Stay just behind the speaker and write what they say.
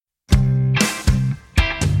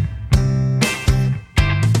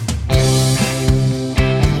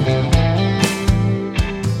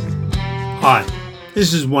Hi,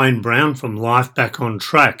 this is Wayne Brown from Life Back on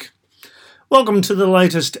Track. Welcome to the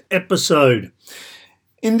latest episode.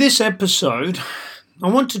 In this episode, I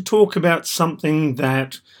want to talk about something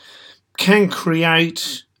that can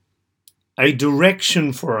create a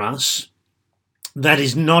direction for us that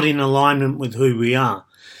is not in alignment with who we are.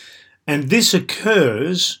 And this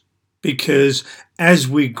occurs because as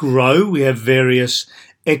we grow, we have various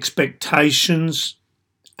expectations,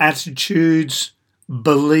 attitudes,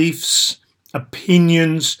 beliefs,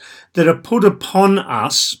 opinions that are put upon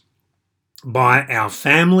us by our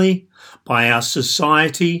family, by our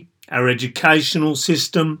society, our educational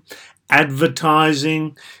system,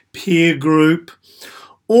 advertising, peer group.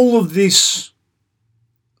 All of these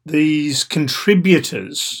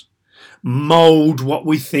contributors mold what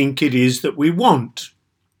we think it is that we want.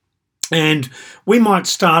 And we might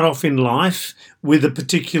start off in life with a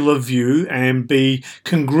particular view and be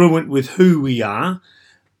congruent with who we are,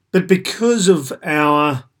 but because of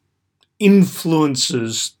our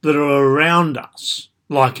influences that are around us,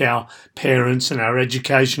 like our parents and our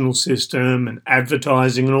educational system and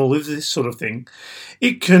advertising and all of this sort of thing,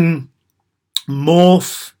 it can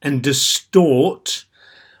morph and distort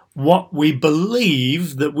what we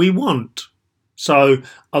believe that we want. So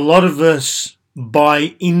a lot of us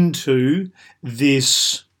buy into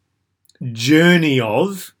this journey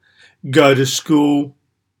of go to school,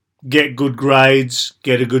 get good grades,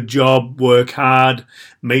 get a good job, work hard,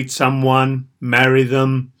 meet someone, marry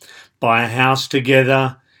them, buy a house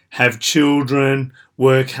together, have children,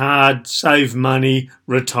 work hard, save money,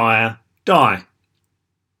 retire, die.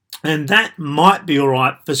 And that might be all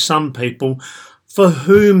right for some people for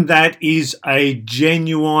whom that is a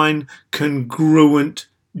genuine, congruent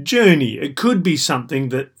journey. It could be something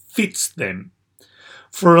that fits them.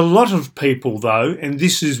 For a lot of people, though, and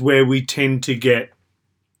this is where we tend to get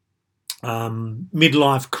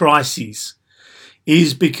midlife crises,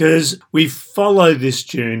 is because we follow this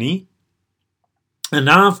journey and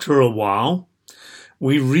after a while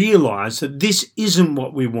we realise that this isn't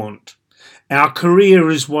what we want. Our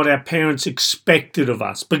career is what our parents expected of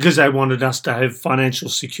us because they wanted us to have financial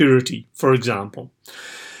security, for example.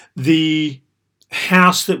 The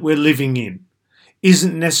house that we're living in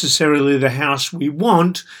isn't necessarily the house we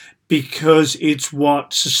want because it's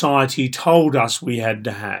what society told us we had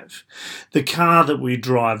to have. The car that we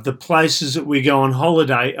drive, the places that we go on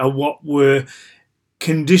holiday are what were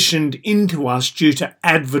conditioned into us due to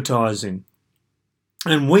advertising.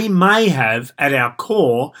 And we may have, at our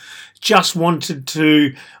core, just wanted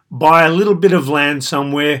to buy a little bit of land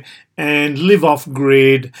somewhere and live off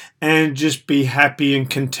grid and just be happy and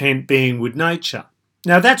content being with nature.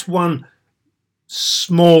 Now, that's one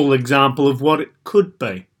small example of what it could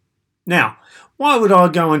be. Now, why would I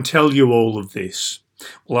go and tell you all of this?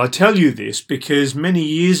 Well, I tell you this because many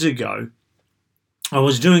years ago, I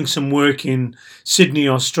was doing some work in Sydney,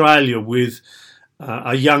 Australia with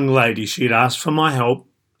a young lady. She had asked for my help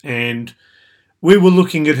and we were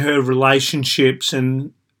looking at her relationships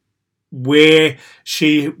and where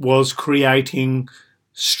she was creating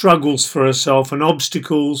struggles for herself and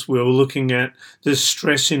obstacles. We were looking at the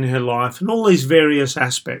stress in her life and all these various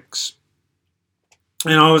aspects.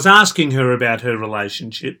 And I was asking her about her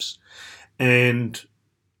relationships and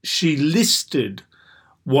she listed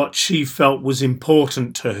what she felt was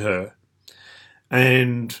important to her.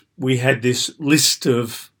 And we had this list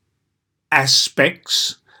of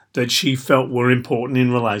aspects that she felt were important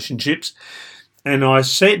in relationships. And I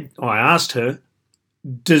asked her,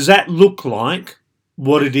 does that look like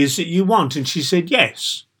what it is that you want? And she said,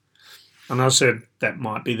 yes. And I said, that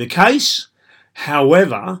might be the case.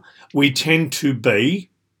 However, we tend to be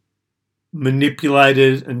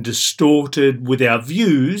manipulated and distorted with our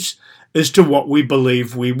views as to what we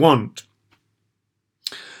believe we want.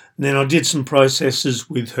 And then I did some processes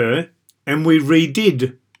with her and we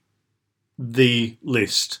redid the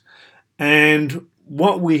list. And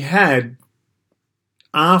what we had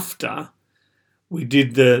after we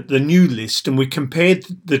did the new list and we compared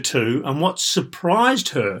the two, and what surprised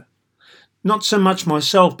her, not so much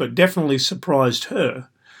myself, but definitely surprised her,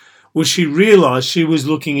 was she realised she was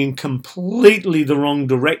looking in completely the wrong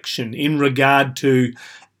direction in regard to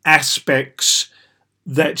aspects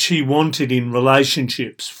that she wanted in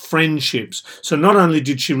relationships, friendships. So not only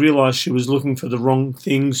did she realise she was looking for the wrong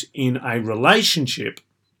things in a relationship,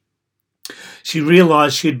 she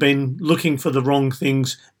realised she'd been looking for the wrong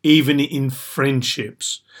things even in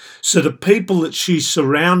friendships. So the people that she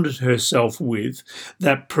surrounded herself with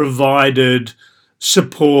that provided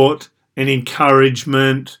support and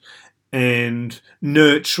encouragement and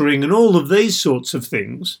nurturing and all of these sorts of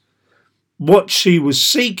things, what she was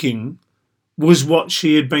seeking was what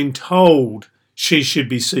she had been told she should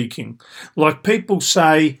be seeking. Like people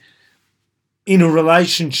say in a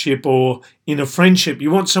relationship or in a friendship,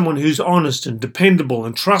 you want someone who's honest and dependable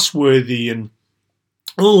and trustworthy and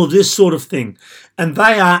all of this sort of thing. And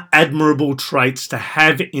they are admirable traits to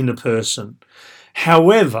have in a person.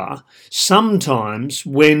 However, sometimes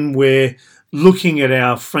when we're looking at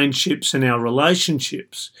our friendships and our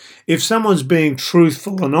relationships, if someone's being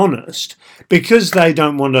truthful and honest, because they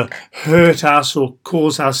don't want to hurt us or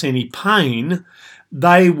cause us any pain,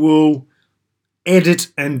 they will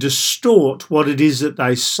edit and distort what it is that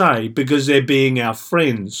they say because they're being our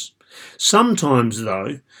friends. Sometimes,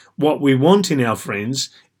 though, what we want in our friends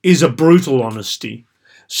is a brutal honesty.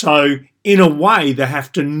 So, in a way, they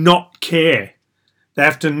have to not care. They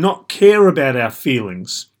have to not care about our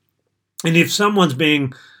feelings. And if someone's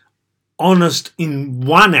being honest in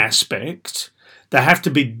one aspect, they have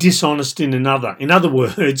to be dishonest in another. In other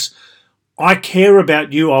words, I care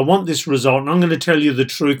about you, I want this result, and I'm going to tell you the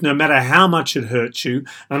truth no matter how much it hurts you,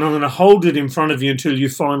 and I'm going to hold it in front of you until you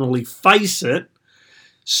finally face it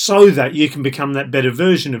so that you can become that better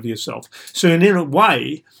version of yourself. So in a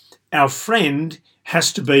way, our friend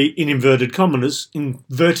has to be, in inverted commas,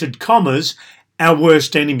 our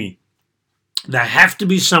worst enemy. They have to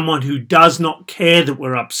be someone who does not care that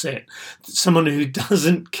we're upset, someone who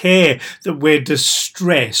doesn't care that we're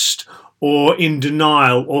distressed or in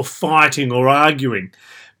denial or fighting or arguing,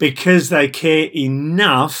 because they care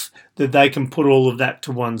enough that they can put all of that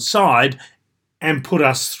to one side and put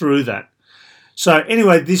us through that. So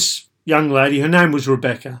anyway, this young lady, her name was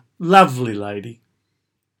Rebecca, lovely lady.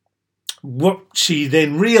 What she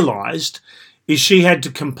then realised is she had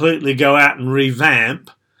to completely go out and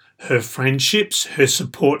revamp her friendships, her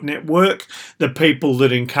support network, the people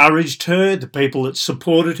that encouraged her, the people that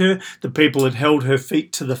supported her, the people that held her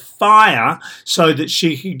feet to the fire so that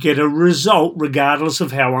she could get a result regardless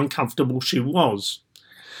of how uncomfortable she was.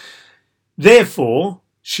 Therefore,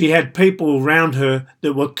 she had people around her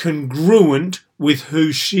that were congruent with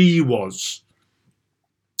who she was.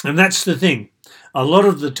 And that's the thing. A lot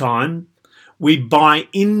of the time, we buy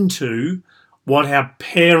into what our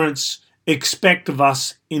parents expect of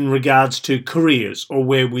us in regards to careers or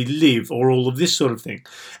where we live or all of this sort of thing.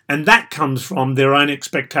 And that comes from their own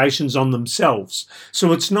expectations on themselves.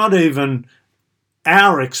 So it's not even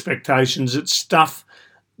our expectations, it's stuff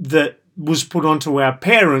that was put onto our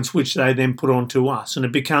parents, which they then put onto us. And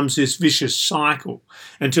it becomes this vicious cycle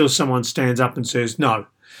until someone stands up and says no.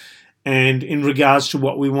 And in regards to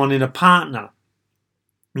what we want in a partner,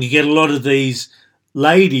 you get a lot of these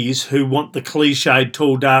ladies who want the cliched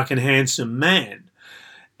tall, dark and handsome man.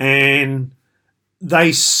 And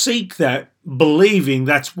they seek that believing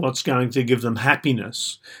that's what's going to give them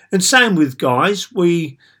happiness. And same with guys.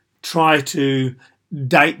 We try to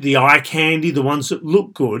date the eye candy, the ones that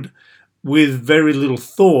look good, with very little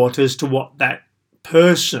thought as to what that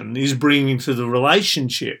person is bringing to the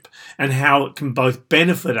relationship and how it can both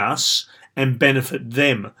benefit us and benefit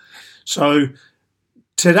them. So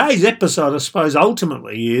today's episode, I suppose,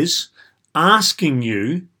 ultimately is asking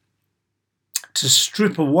you to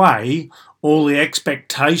strip away all the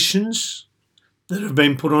expectations that have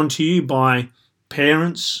been put onto you by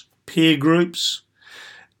parents, peer groups,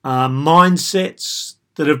 mindsets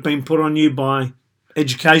that have been put on you by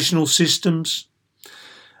educational systems,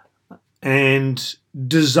 and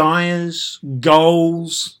desires,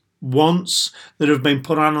 goals, wants that have been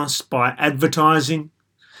put on us by advertising,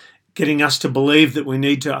 getting us to believe that we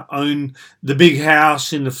need to own the big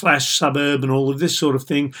house in the flash suburb and all of this sort of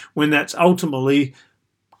thing, when that's ultimately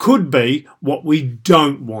could be what we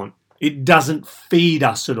don't want. It doesn't feed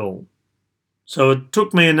us at all. So it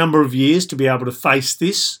took me a number of years to be able to face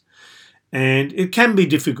this, and it can be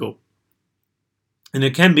difficult. And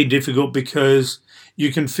it can be difficult because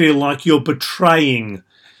you can feel like you're betraying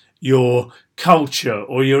your culture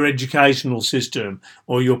or your educational system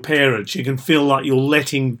or your parents. You can feel like you're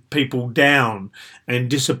letting people down and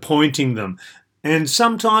disappointing them. And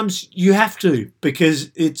sometimes you have to, because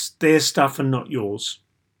it's their stuff and not yours.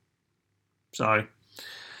 So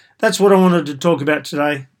that's what I wanted to talk about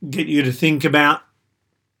today. Get you to think about,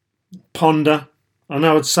 ponder. I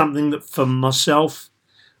know it's something that for myself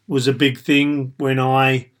was a big thing when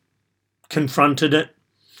I confronted it.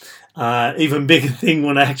 Even bigger thing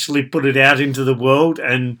when I actually put it out into the world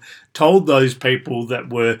and told those people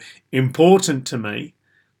that were important to me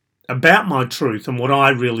about my truth and what I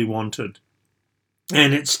really wanted.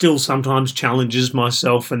 And it still sometimes challenges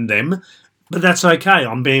myself and them, but that's okay.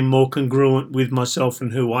 I'm being more congruent with myself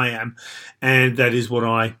and who I am, and that is what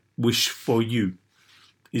I wish for you,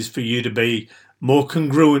 is for you to be more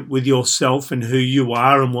congruent with yourself and who you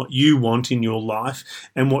are and what you want in your life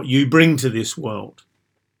and what you bring to this world.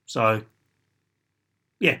 So,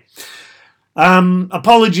 yeah.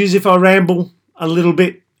 Apologies if I ramble a little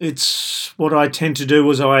bit. It's what I tend to do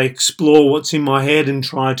as I explore what's in my head and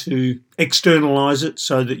try to externalize it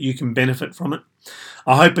so that you can benefit from it.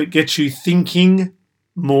 I hope it gets you thinking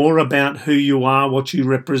more about who you are, what you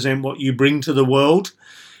represent, what you bring to the world,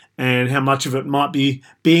 and how much of it might be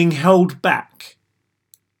being held back.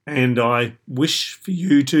 And I wish for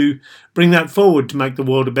you to bring that forward to make the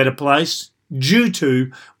world a better place due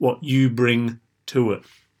to what you bring to it.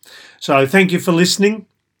 So thank you for listening.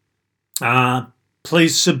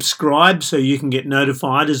 Please subscribe so you can get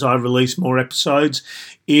notified as I release more episodes.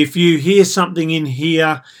 If you hear something in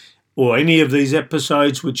here or any of these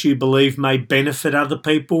episodes which you believe may benefit other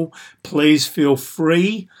people, please feel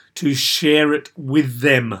free to share it with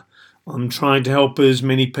them. I'm trying to help as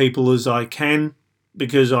many people as I can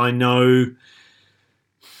because I know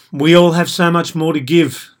we all have so much more to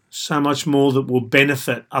give, so much more that will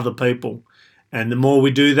benefit other people. And the more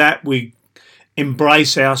we do that, we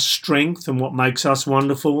embrace our strength and what makes us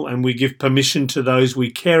wonderful, and we give permission to those we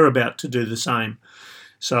care about to do the same.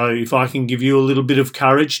 So if I can give you a little bit of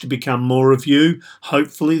courage to become more of you,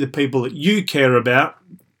 hopefully the people that you care about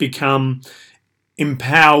become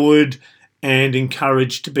empowered and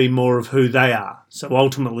encouraged to be more of who they are. So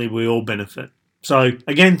ultimately we all benefit. So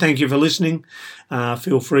again, thank you for listening.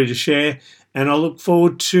 Feel free to share, and I look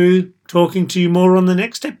forward to talking to you more on the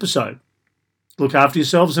next episode. Look after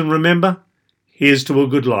yourselves, and remember, here's to a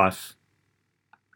good life.